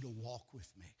want you to walk with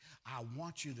me. I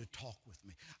want you to talk with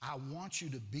me. I want you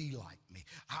to be like me.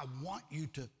 I want you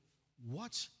to,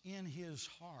 what's in his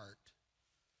heart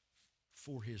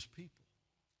for his people?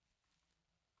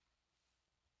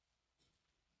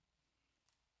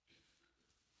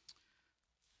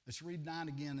 Let's read 9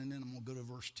 again, and then I'm going to go to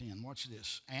verse 10. Watch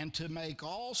this. And to make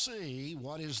all see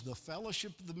what is the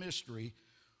fellowship of the mystery,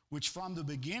 which from the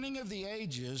beginning of the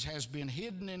ages has been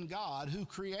hidden in God, who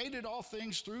created all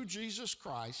things through Jesus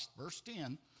Christ, verse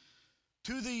 10,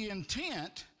 to the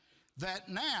intent that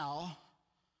now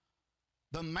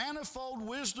the manifold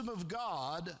wisdom of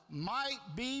God might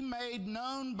be made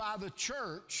known by the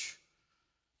church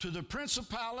to the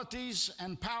principalities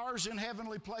and powers in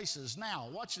heavenly places. Now,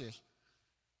 watch this.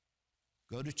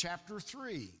 Go to chapter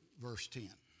 3, verse 10.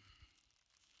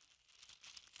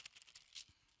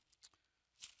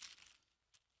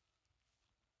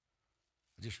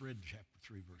 I just read chapter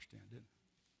 3, verse 10, didn't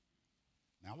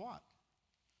I? Now what?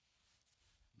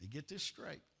 Let me get this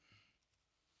straight.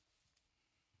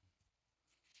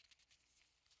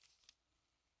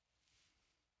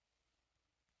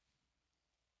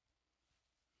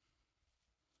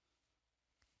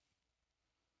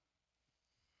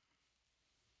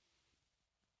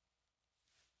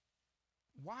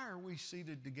 why are we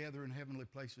seated together in heavenly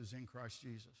places in Christ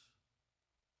Jesus?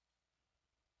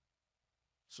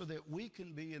 So that we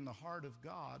can be in the heart of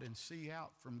God and see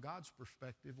out from God's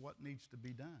perspective what needs to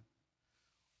be done.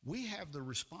 We have the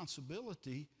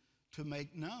responsibility to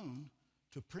make known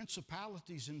to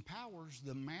principalities and powers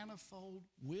the manifold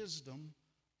wisdom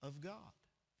of God.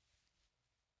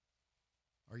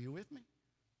 Are you with me?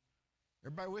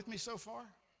 Everybody with me so far?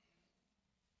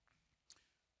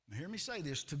 Now hear me say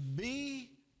this. To be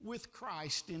with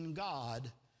Christ in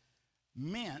God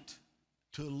meant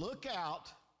to look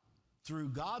out through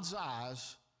God's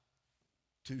eyes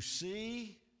to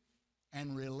see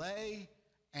and relay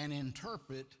and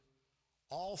interpret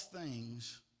all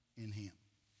things in Him.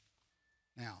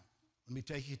 Now, let me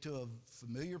take you to a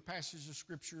familiar passage of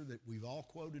Scripture that we've all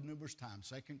quoted numerous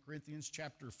times, 2 Corinthians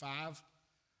chapter 5,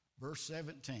 verse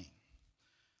 17.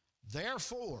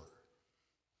 Therefore,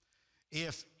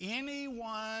 if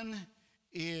anyone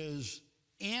is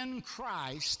in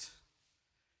Christ,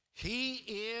 he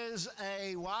is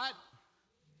a what?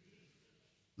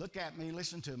 Look at me,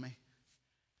 listen to me.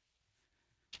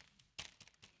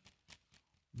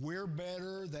 We're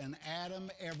better than Adam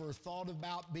ever thought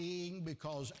about being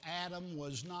because Adam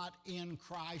was not in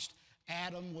Christ.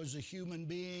 Adam was a human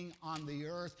being on the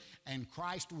earth, and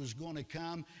Christ was going to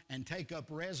come and take up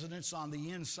residence on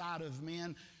the inside of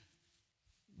men,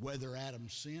 whether Adam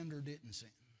sinned or didn't sin.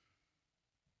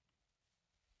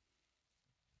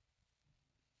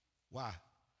 Why?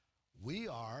 We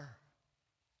are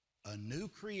a new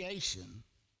creation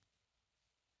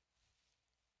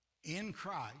in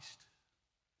Christ.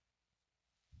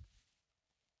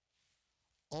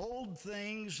 Old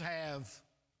things have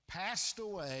passed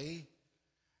away.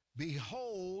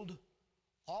 Behold,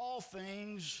 all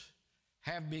things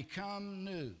have become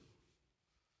new.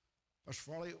 Pastor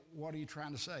Farley, what are you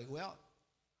trying to say? Well,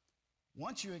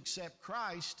 once you accept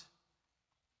Christ,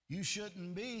 you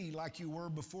shouldn't be like you were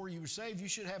before you were saved. You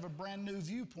should have a brand new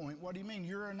viewpoint. What do you mean?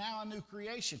 You're now a new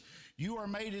creation. You are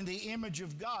made in the image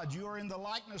of God. You are in the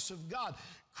likeness of God.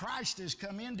 Christ has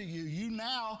come into you. You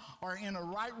now are in a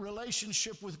right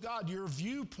relationship with God. Your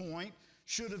viewpoint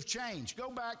should have changed. Go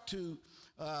back to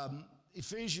 2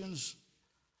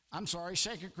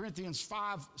 Corinthians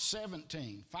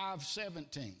 5:17.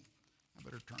 5:17. I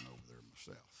better turn over there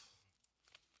myself.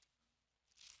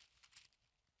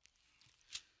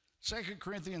 2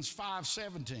 Corinthians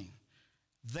 5:17.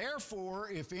 Therefore,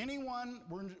 if anyone,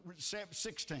 we're in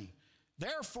 16.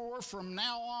 Therefore, from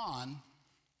now on,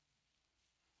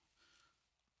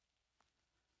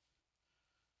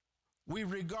 we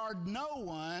regard no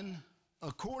one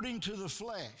according to the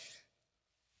flesh.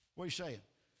 What are you saying?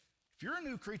 If you're a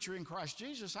new creature in Christ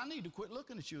Jesus, I need to quit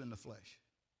looking at you in the flesh.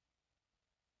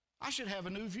 I should have a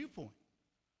new viewpoint.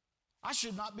 I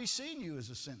should not be seeing you as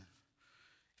a sinner.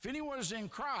 If anyone is in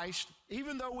Christ,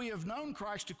 even though we have known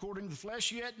Christ according to the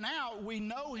flesh, yet now we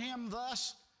know him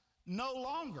thus no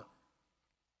longer.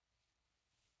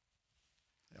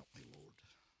 Help me, Lord.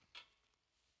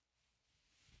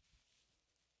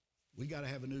 We got to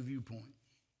have a new viewpoint.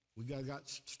 We got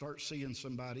to start seeing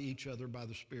somebody, each other by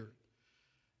the Spirit.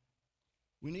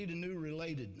 We need a new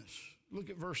relatedness.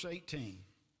 Look at verse 18.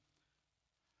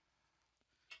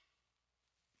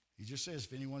 He just says,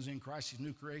 if anyone's in Christ, he's a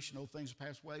new creation. Old things have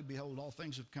passed away. Behold, all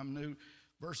things have come new.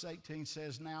 Verse 18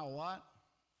 says, now what?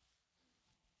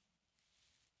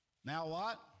 Now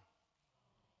what?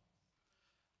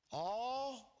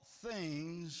 All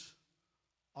things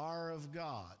are of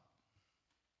God.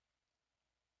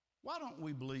 Why don't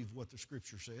we believe what the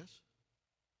Scripture says?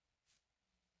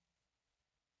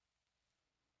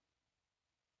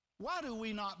 Why do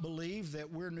we not believe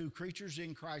that we're new creatures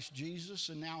in Christ Jesus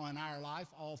and now in our life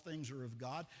all things are of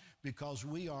God? Because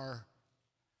we are.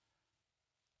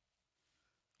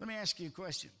 Let me ask you a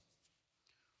question.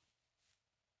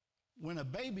 When a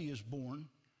baby is born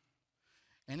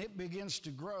and it begins to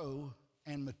grow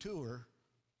and mature,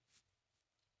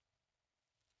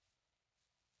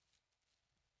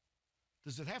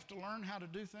 does it have to learn how to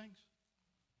do things?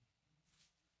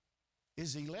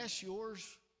 Is he less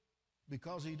yours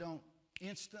because he don't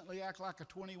instantly act like a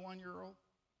 21-year-old?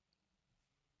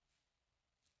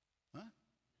 Huh?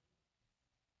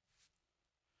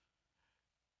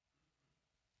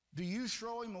 Do you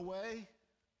throw him away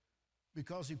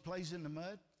because he plays in the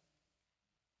mud?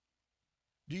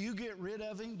 Do you get rid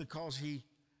of him because he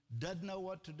doesn't know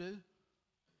what to do?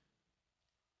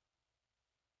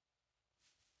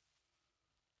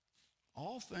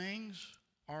 All things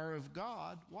are of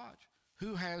God, watch,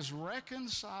 who has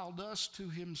reconciled us to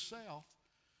himself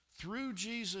through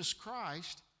Jesus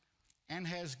Christ and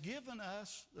has given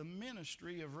us the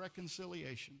ministry of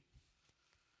reconciliation.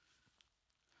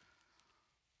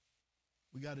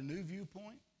 We got a new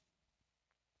viewpoint.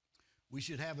 We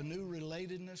should have a new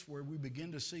relatedness where we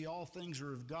begin to see all things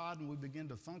are of God, and we begin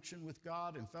to function with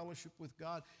God and fellowship with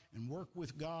God and work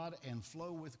with God and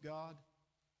flow with God.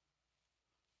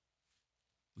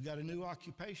 We got a new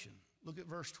occupation. Look at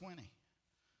verse 20.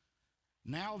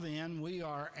 Now then, we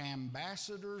are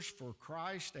ambassadors for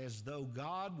Christ, as though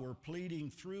God were pleading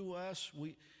through us.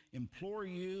 We implore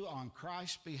you on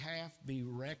Christ's behalf, be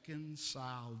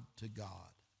reconciled to God.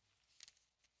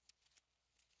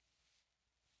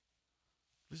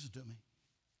 Listen to me.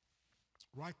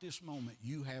 Right this moment,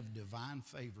 you have divine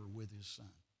favor with his Son.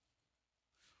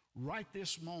 Right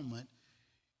this moment,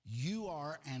 you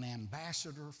are an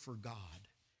ambassador for God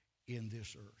in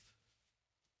this earth.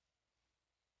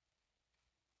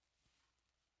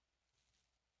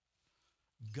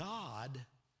 God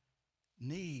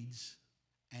needs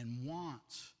and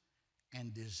wants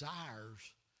and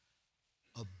desires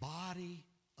a body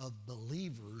of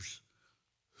believers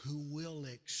who will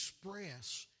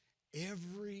express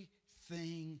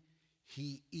everything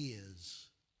he is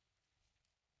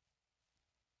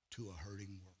to a hurting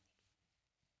world.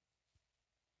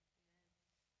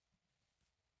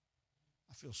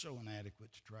 I feel so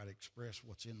inadequate to try to express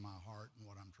what's in my heart and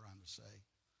what I'm trying to say.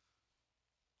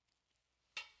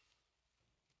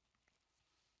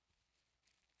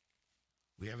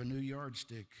 We have a new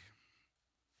yardstick,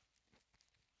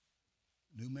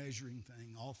 new measuring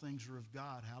thing. All things are of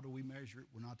God. How do we measure it?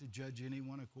 We're not to judge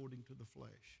anyone according to the flesh.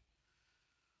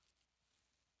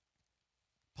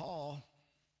 Paul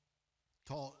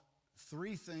taught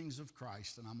three things of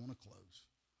Christ, and I'm going to close.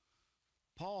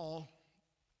 Paul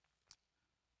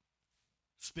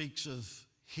speaks of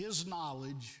his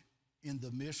knowledge in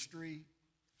the mystery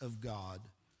of God.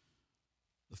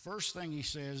 The first thing he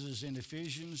says is in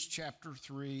Ephesians chapter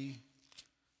 3,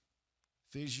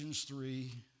 Ephesians 3,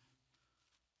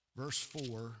 verse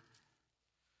 4,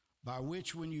 by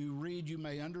which when you read you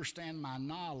may understand my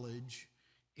knowledge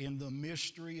in the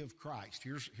mystery of Christ.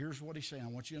 Here's what he's saying. I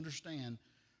want you to understand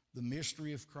the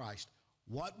mystery of Christ.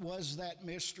 What was that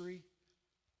mystery?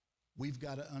 We've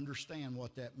got to understand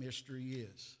what that mystery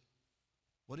is.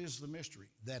 What is the mystery?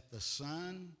 That the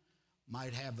Son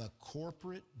might have a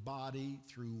corporate body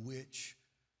through which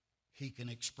he can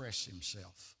express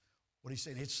himself. What he's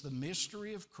saying, it's the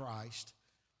mystery of Christ,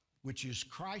 which is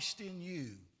Christ in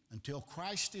you. Until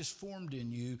Christ is formed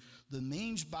in you, the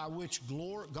means by which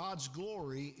God's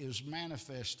glory is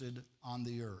manifested on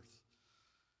the earth.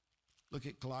 Look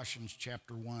at Colossians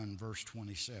chapter 1, verse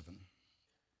 27.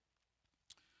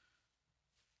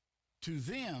 To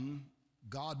them,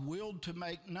 God willed to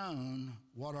make known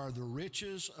what are the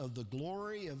riches of the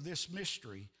glory of this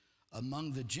mystery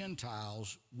among the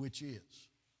Gentiles, which is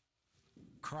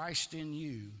Christ in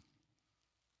you,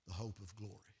 the hope of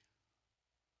glory.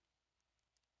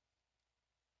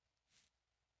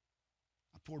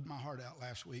 I poured my heart out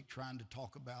last week trying to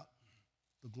talk about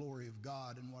the glory of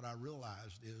God, and what I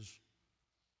realized is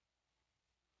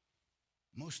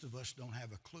most of us don't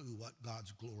have a clue what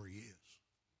God's glory is.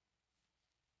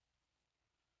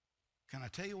 Can I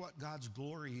tell you what God's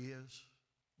glory is,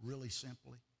 really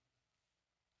simply?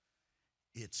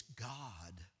 It's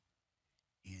God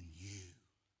in you,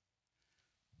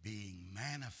 being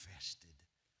manifested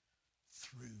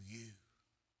through you.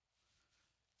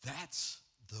 That's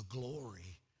the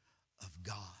glory of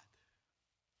God.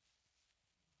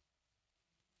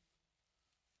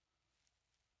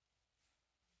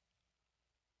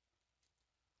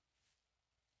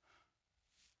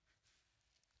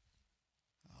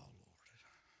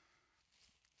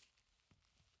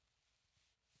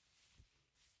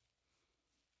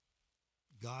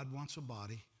 God wants a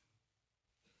body.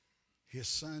 His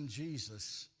Son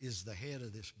Jesus is the head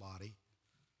of this body.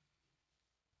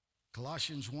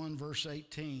 Colossians 1 verse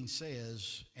 18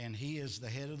 says, and he is the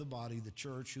head of the body, the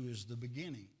church, who is the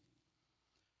beginning,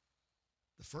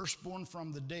 the firstborn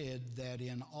from the dead, that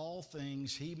in all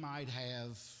things he might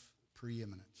have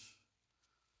preeminence.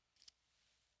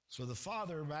 So the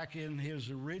Father, back in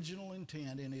his original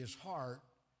intent, in his heart,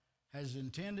 has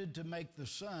intended to make the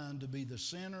Son to be the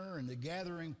center and the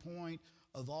gathering point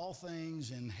of all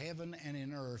things in heaven and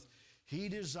in earth. He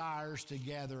desires to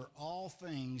gather all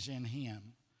things in him.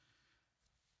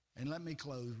 And let me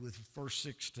close with verse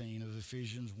 16 of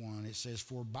Ephesians 1. It says,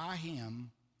 for by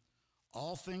him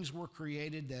all things were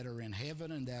created that are in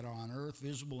heaven and that are on earth,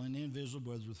 visible and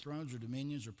invisible, whether thrones or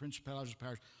dominions or principalities or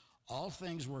powers. All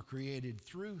things were created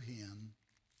through him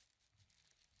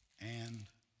and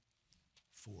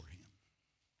for him.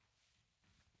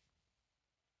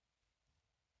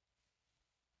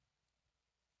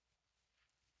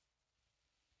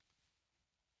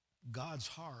 God's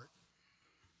heart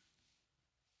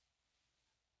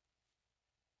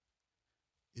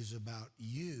is about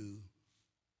you,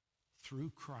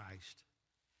 through Christ,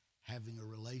 having a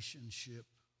relationship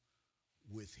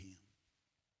with Him,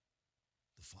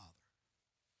 the Father.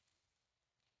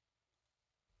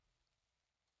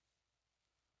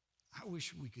 I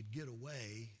wish we could get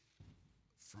away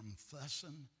from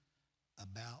fussing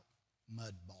about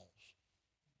mud balls.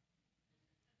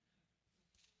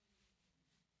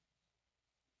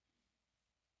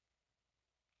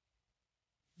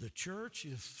 The church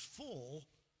is full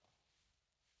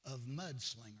of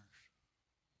mudslingers.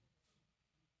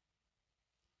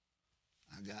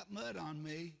 I got mud on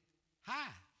me.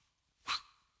 Hi.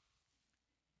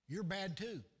 You're bad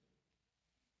too.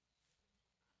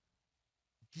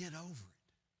 Get over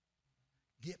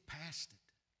it. Get past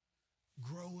it.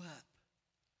 Grow up.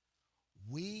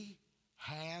 We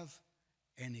have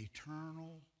an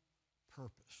eternal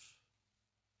purpose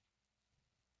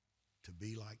to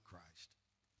be like Christ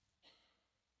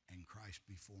and Christ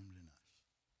be formed in us.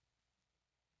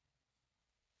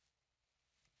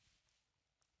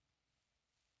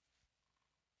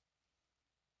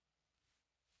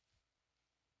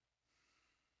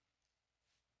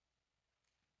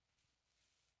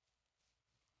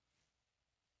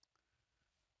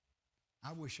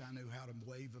 I wish I knew how to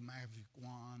wave a magic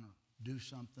wand or do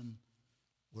something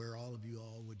where all of you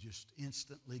all would just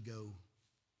instantly go,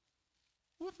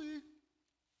 whoopee.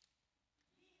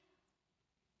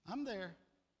 I'm there.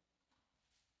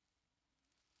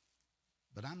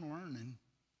 But I'm learning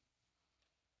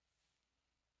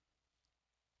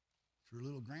through a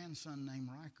little grandson named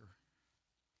Riker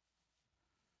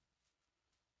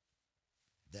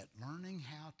that learning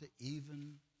how to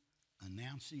even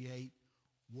enunciate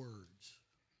words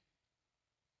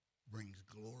brings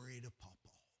glory to Papa.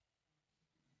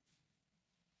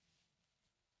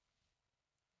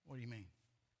 What do you mean?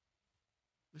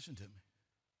 Listen to me.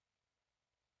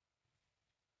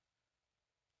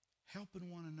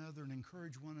 Helping one another and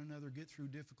encourage one another get through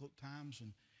difficult times.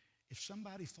 And if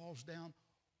somebody falls down,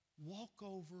 walk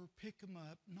over, pick them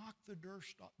up, knock the dirt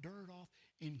off,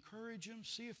 encourage them,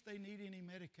 see if they need any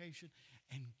medication,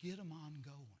 and get them on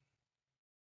going.